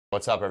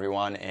What's up,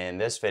 everyone? In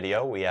this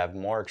video, we have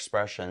more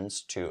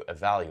expressions to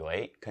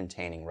evaluate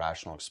containing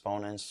rational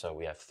exponents. So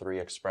we have 3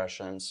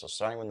 expressions. So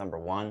starting with number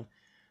 1,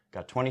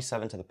 got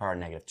 27 to the power of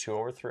negative 2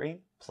 over 3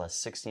 plus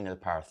 16 to the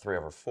power of 3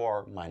 over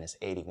 4 minus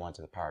 81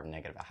 to the power of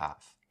negative a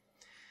half.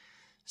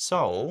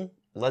 So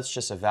let's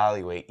just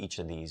evaluate each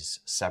of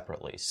these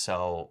separately.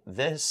 So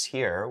this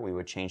here, we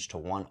would change to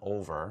 1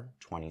 over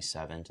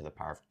 27 to the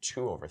power of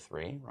 2 over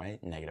 3,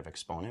 right? Negative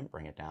exponent,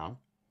 bring it down.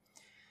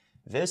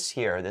 This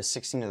here, this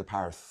 16 to the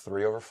power of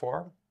 3 over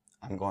 4,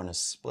 I'm going to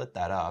split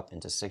that up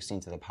into 16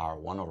 to the power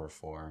of 1 over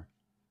 4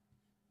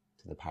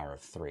 to the power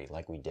of 3,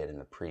 like we did in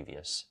the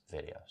previous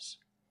videos.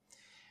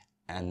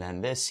 And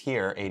then this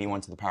here,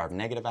 81 to the power of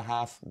negative a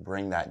half,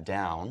 bring that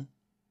down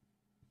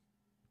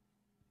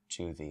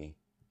to the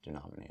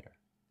denominator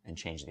and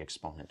change the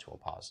exponent to a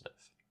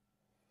positive.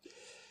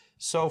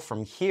 So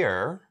from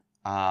here,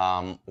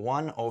 1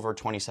 over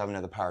 27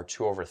 to the power of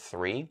 2 over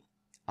 3,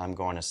 I'm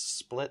going to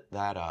split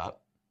that up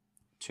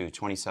to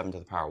 27 to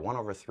the power of 1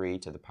 over 3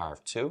 to the power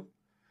of 2,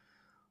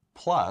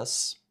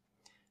 plus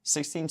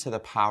 16 to the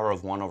power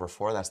of 1 over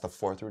 4, that's the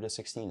 4th root of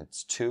 16,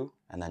 it's 2,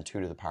 and then 2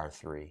 to the power of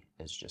 3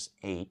 is just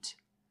 8.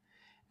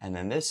 And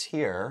then this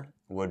here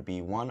would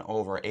be 1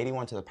 over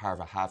 81 to the power of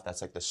a half,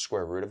 that's like the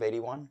square root of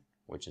 81,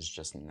 which is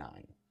just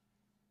 9.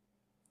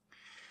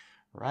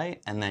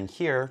 Right? And then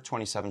here,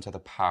 27 to the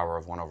power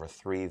of 1 over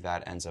 3,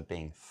 that ends up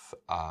being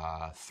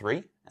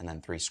 3, and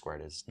then 3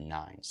 squared is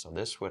 9. So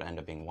this would end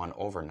up being 1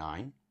 over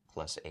 9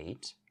 plus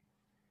 8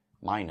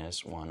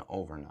 minus 1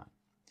 over 9.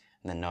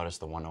 And then notice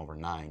the 1 over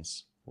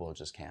 9s will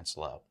just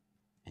cancel out,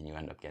 and you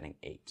end up getting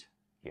 8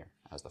 here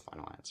as the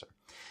final answer.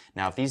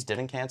 Now, if these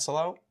didn't cancel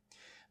out,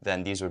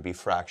 then these would be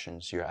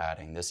fractions you're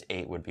adding. This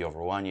 8 would be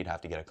over 1. You'd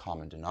have to get a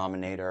common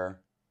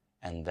denominator,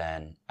 and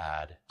then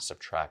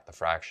subtract the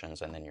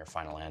fractions, and then your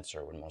final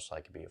answer would most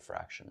likely be a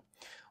fraction.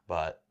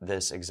 But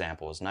this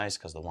example is nice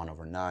because the 1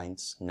 over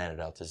 9s netted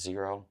out to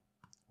 0.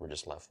 We're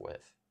just left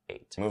with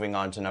 8. Moving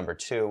on to number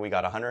 2, we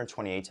got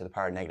 128 to the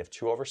power of negative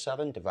 2 over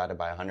 7 divided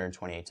by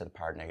 128 to the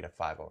power of negative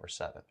 5 over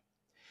 7.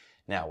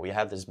 Now, we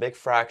have this big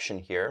fraction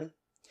here,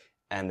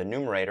 and the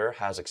numerator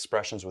has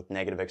expressions with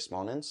negative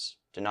exponents.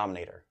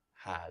 Denominator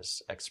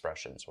has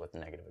expressions with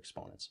negative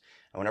exponents.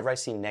 And whenever I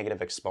see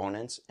negative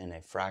exponents in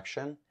a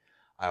fraction,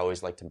 I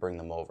always like to bring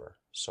them over.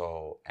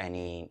 So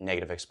any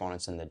negative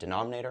exponents in the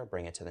denominator,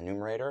 bring it to the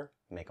numerator,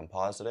 make them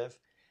positive.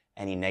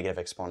 Any negative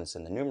exponents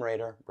in the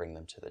numerator, bring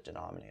them to the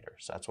denominator.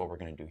 So that's what we're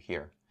going to do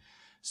here.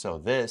 So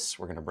this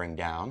we're going to bring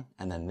down,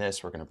 and then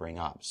this we're going to bring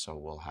up. So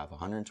we'll have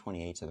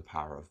 128 to the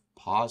power of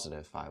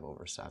positive 5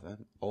 over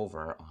 7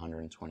 over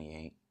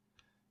 128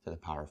 to the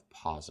power of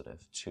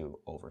positive 2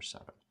 over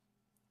 7,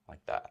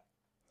 like that.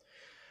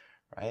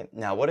 Right?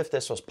 Now, what if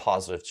this was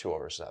positive 2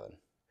 over 7?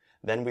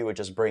 Then we would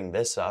just bring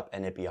this up,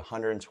 and it'd be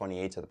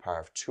 128 to the power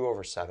of 2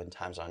 over 7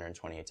 times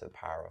 128 to the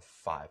power of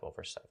 5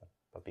 over 7.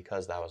 But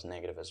because that was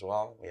negative as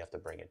well, we have to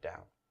bring it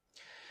down.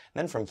 And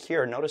then from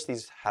here, notice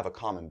these have a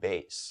common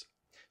base.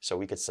 So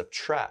we could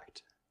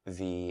subtract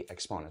the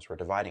exponents. We're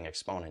dividing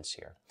exponents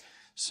here.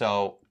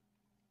 So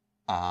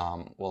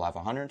we'll have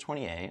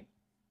 128,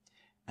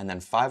 and then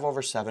 5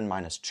 over 7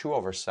 minus 2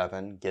 over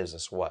 7 gives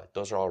us what?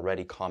 Those are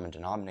already common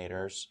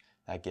denominators.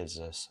 That gives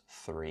us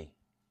 3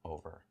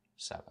 over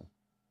 7.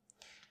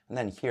 And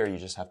then here you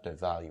just have to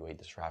evaluate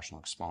this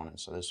rational exponent.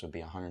 So this would be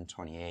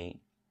 128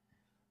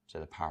 to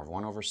the power of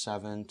 1 over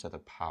 7 to the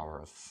power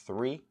of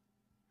 3.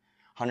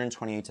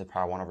 128 to the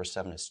power of 1 over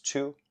 7 is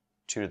 2.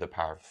 2 to the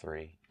power of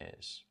 3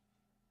 is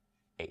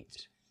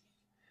 8.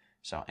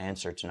 So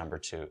answer to number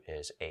 2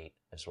 is 8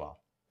 as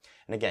well.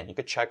 And again, you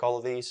could check all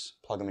of these,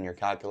 plug them in your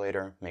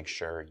calculator, make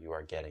sure you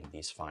are getting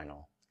these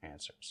final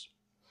answers.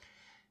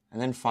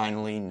 And then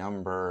finally,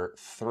 number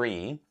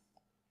 3,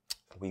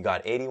 we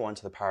got 81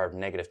 to the power of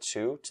negative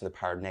 2 to the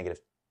power of negative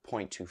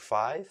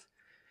 0.25.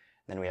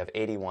 Then we have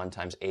 81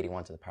 times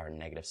 81 to the power of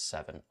negative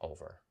 7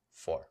 over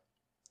 4.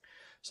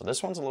 So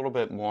this one's a little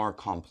bit more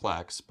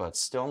complex, but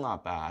still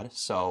not bad.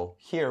 So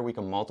here we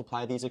can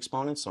multiply these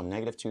exponents. So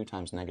negative 2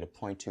 times negative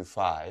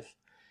 0.25,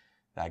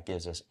 that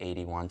gives us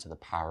 81 to the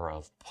power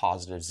of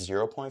positive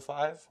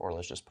 0.5, or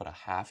let's just put a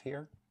half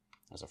here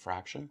as a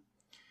fraction,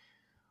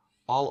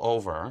 all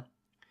over.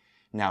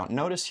 Now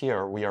notice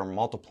here we are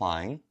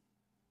multiplying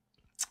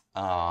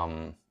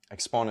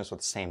exponents with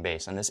the same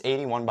base. And this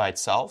 81 by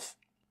itself,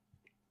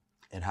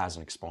 it has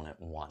an exponent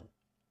 1.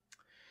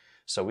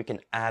 So we can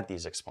add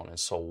these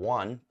exponents. So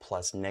 1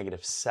 plus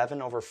negative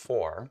 7 over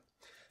 4,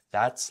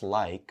 that's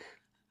like,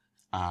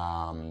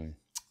 that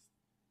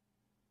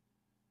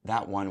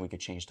one we could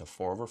change to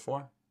 4 over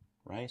 4,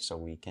 right? So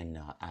we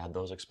can add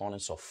those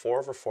exponents. So 4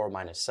 over 4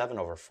 minus 7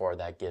 over 4,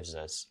 that gives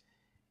us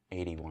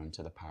 81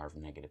 to the power of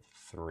negative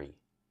 3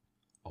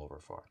 over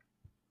 4.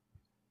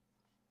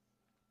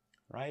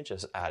 Right?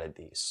 Just added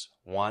these.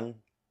 1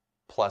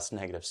 plus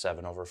negative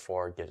 7 over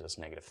 4 gives us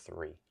negative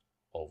 3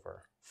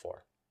 over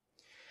 4.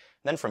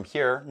 Then from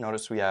here,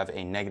 notice we have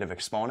a negative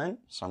exponent,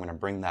 so I'm going to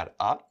bring that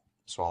up.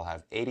 So I'll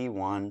have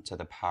 81 to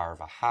the power of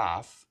a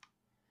half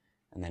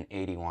and then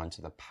 81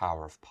 to the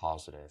power of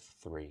positive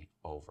 3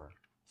 over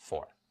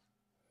 4.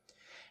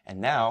 And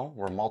now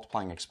we're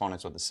multiplying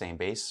exponents with the same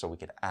base, so we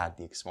could add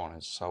the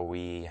exponents. So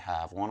we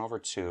have 1 over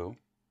 2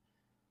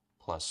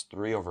 plus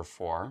 3 over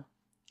 4.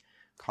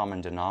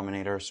 Common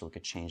denominator, so we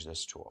could change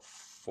this to a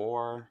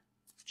 4,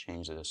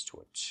 change this to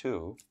a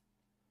 2.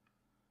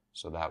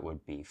 So that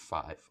would be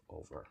 5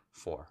 over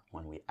 4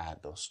 when we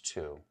add those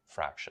two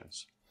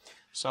fractions.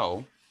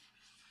 So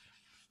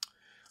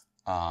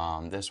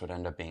this would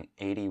end up being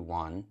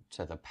 81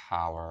 to the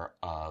power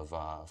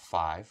of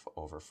 5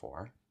 over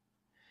 4.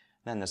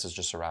 Then this is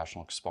just a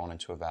rational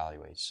exponent to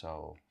evaluate.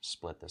 So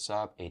split this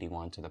up,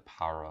 81 to the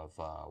power of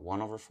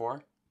 1 over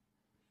 4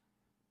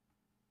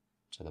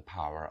 to the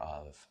power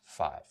of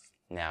 5.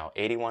 Now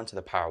 81 to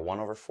the power of 1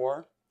 over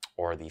 4,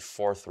 or the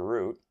fourth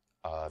root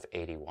of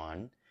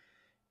 81,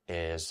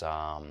 is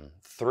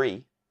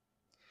 3.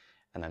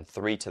 And then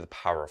 3 to the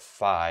power of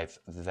 5,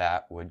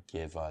 that would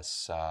give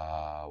us,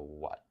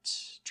 what,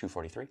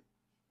 243?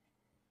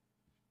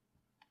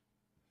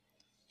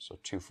 So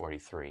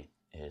 243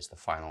 is the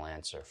final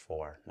answer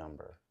for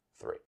number 3.